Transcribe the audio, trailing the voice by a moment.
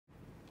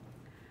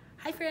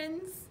Hi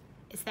friends!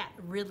 It's that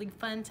really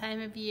fun time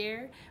of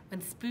year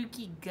when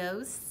spooky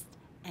ghosts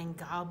and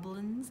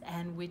goblins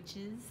and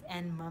witches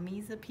and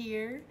mummies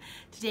appear.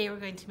 Today we're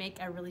going to make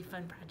a really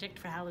fun project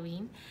for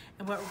Halloween,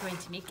 and what we're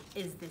going to make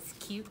is this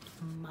cute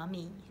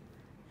mummy.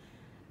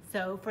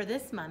 So for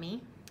this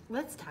mummy,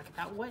 let's talk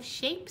about what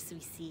shapes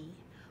we see.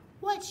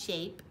 What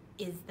shape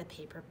is the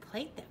paper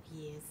plate that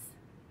we use?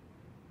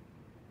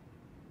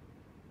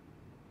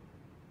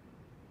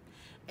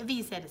 If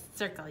you said a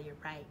circle, you're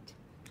right.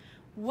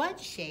 What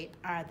shape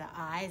are the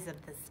eyes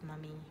of this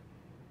mummy?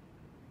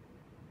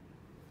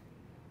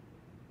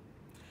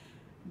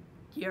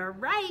 You're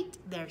right.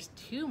 There's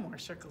two more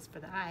circles for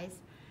the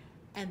eyes.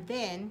 And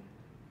then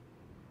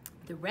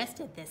the rest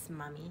of this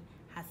mummy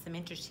has some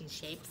interesting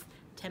shapes.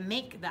 To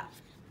make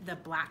the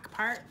black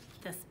part,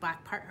 this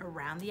black part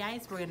around the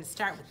eyes, we're going to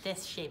start with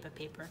this shape of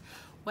paper.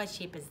 What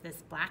shape is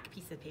this black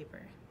piece of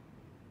paper?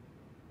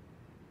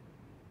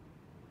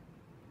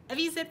 If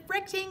you said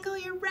rectangle,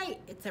 you're right.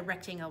 It's a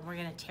rectangle. We're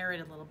gonna tear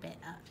it a little bit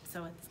up,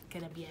 so it's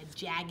gonna be a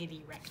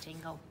jaggedy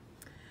rectangle.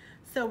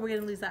 So we're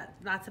gonna lose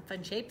lots of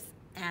fun shapes,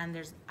 and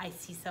I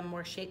see some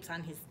more shapes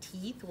on his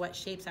teeth. What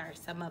shapes are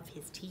some of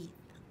his teeth?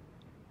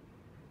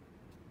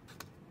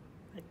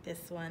 Like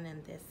this one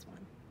and this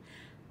one.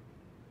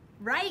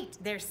 Right,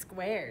 they're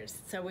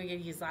squares. So we're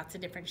gonna use lots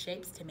of different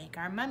shapes to make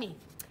our mummy.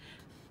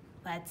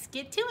 Let's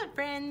get to it,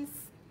 friends.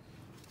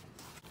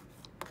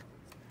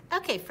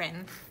 Okay,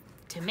 friends.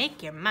 To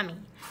make your mummy,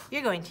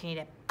 you're going to need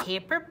a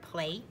paper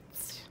plate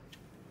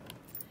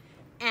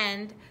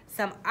and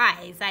some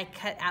eyes. I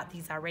cut out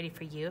these already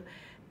for you.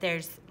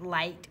 There's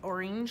light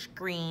orange,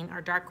 green, or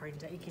dark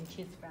orange that you can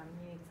choose from.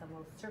 You need some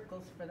little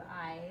circles for the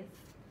eyes.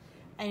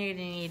 And you're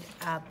gonna need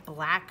a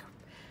black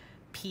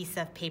piece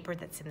of paper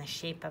that's in the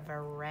shape of a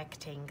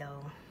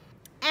rectangle.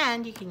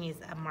 And you can use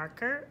a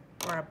marker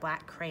or a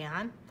black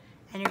crayon,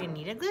 and you're gonna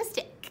need a glue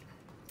stick.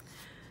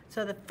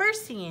 So the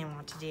first thing you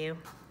want to do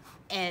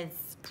is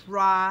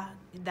draw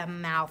the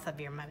mouth of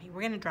your mummy.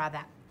 We're gonna draw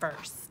that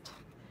first.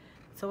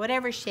 So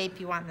whatever shape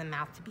you want the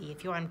mouth to be.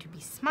 If you want him to be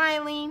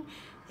smiling,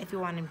 if you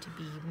want him to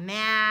be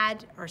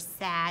mad or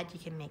sad, you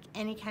can make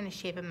any kind of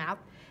shape of mouth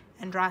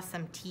and draw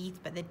some teeth.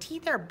 But the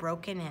teeth are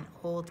broken and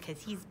old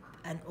because he's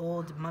an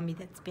old mummy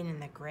that's been in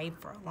the grave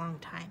for a long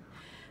time.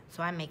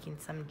 So I'm making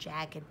some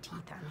jagged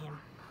teeth on him.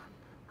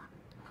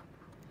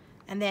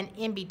 And then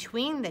in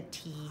between the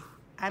teeth,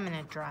 I'm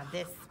gonna draw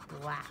this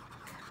black,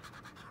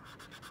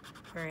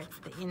 where it's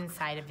the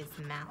inside of his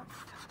mouth.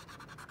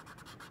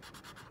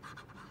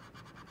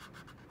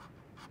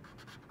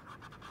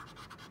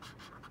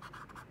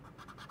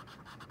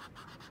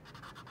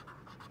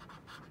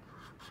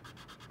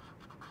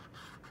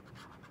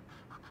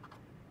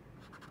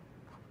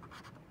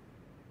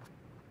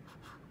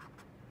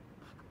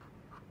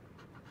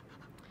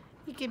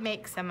 You could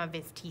make some of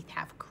his teeth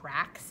have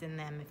cracks in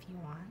them if you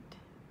want,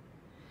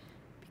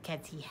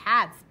 because he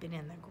has been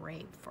in the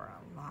grave for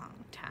a long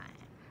time.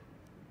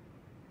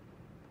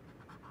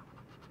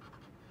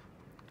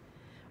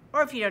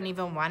 Or if you don't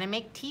even want to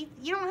make teeth,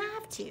 you don't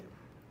have to.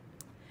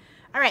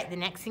 All right, the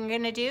next thing you're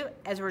gonna do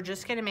is we're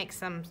just gonna make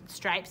some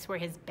stripes where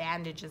his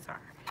bandages are.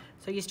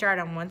 So you start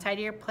on one side of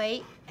your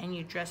plate and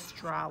you just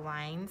draw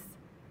lines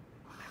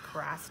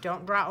across.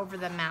 Don't draw over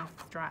the mouth,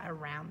 draw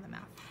around the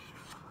mouth.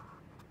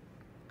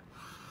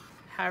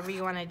 However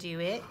you wanna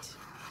do it,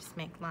 just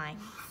make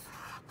lines.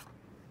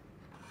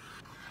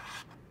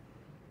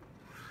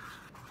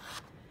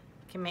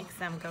 You can make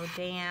some go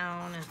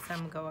down and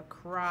some go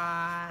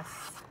across.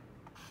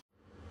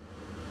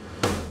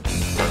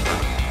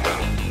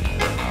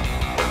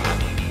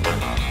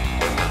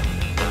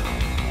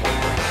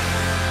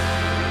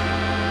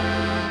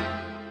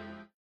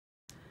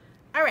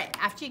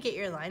 After you get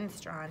your lines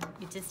drawn,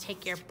 you just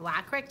take your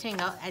black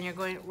rectangle and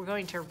we're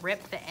going to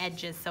rip the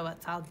edges so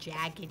it's all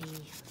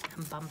jaggedy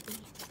and bumpy.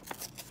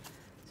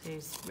 So you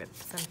just rip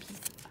some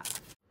pieces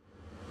off.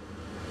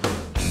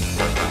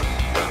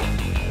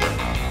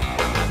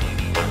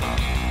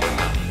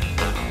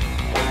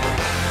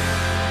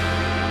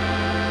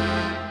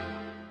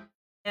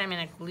 And I'm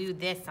gonna glue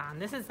this on.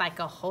 This is like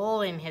a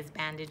hole in his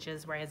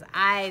bandages where his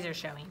eyes are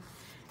showing,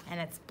 and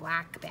it's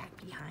black back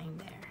behind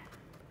there.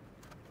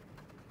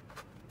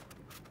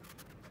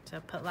 So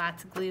put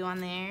lots of glue on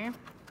there.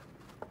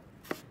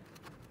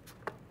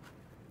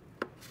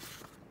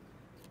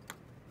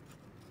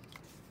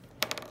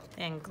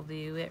 Then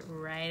glue it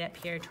right up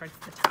here towards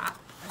the top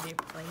of your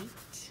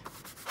plate.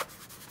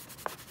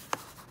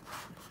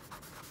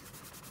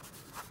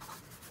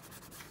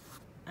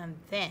 And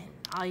then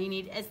all you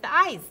need is the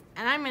eyes.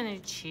 And I'm gonna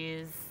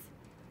choose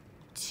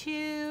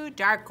two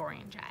dark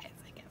orange eyes.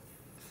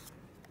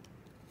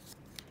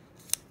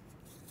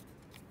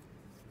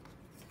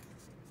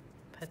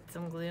 Put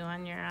some glue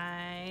on your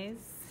eyes.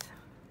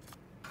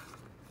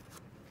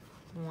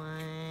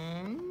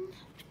 One,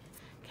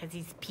 because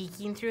he's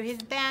peeking through his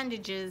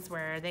bandages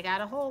where they got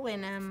a hole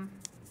in them.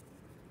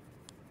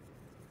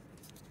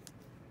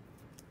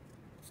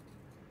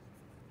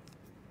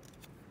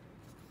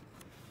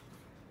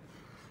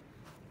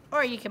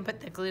 Or you can put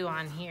the glue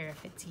on here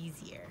if it's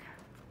easier.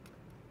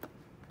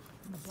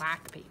 The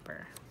black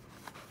paper.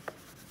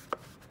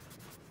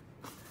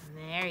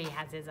 And there he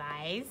has his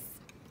eyes.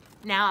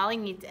 Now all he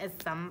needs is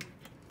some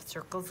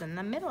circles in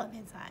the middle of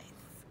his eyes.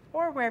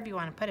 Or wherever you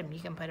want to put him.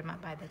 You can put him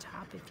up by the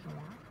top if you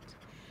want.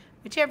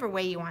 Whichever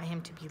way you want him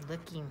to be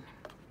looking.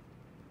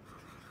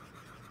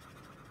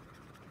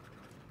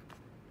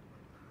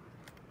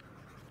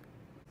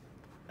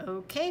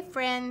 Okay,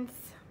 friends.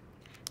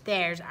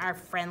 There's our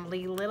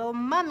friendly little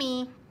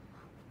mummy.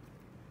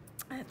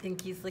 I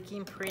think he's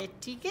looking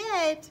pretty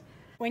good.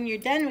 When you're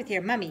done with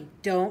your mummy,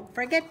 don't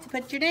forget to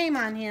put your name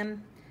on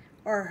him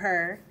or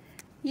her.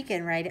 You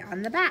can write it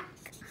on the back.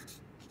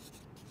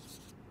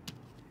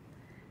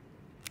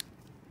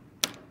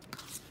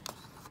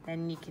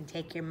 Then you can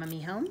take your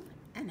mummy home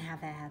and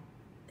have a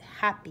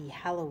happy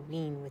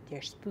Halloween with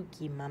your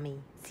spooky mummy.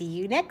 See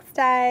you next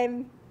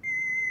time.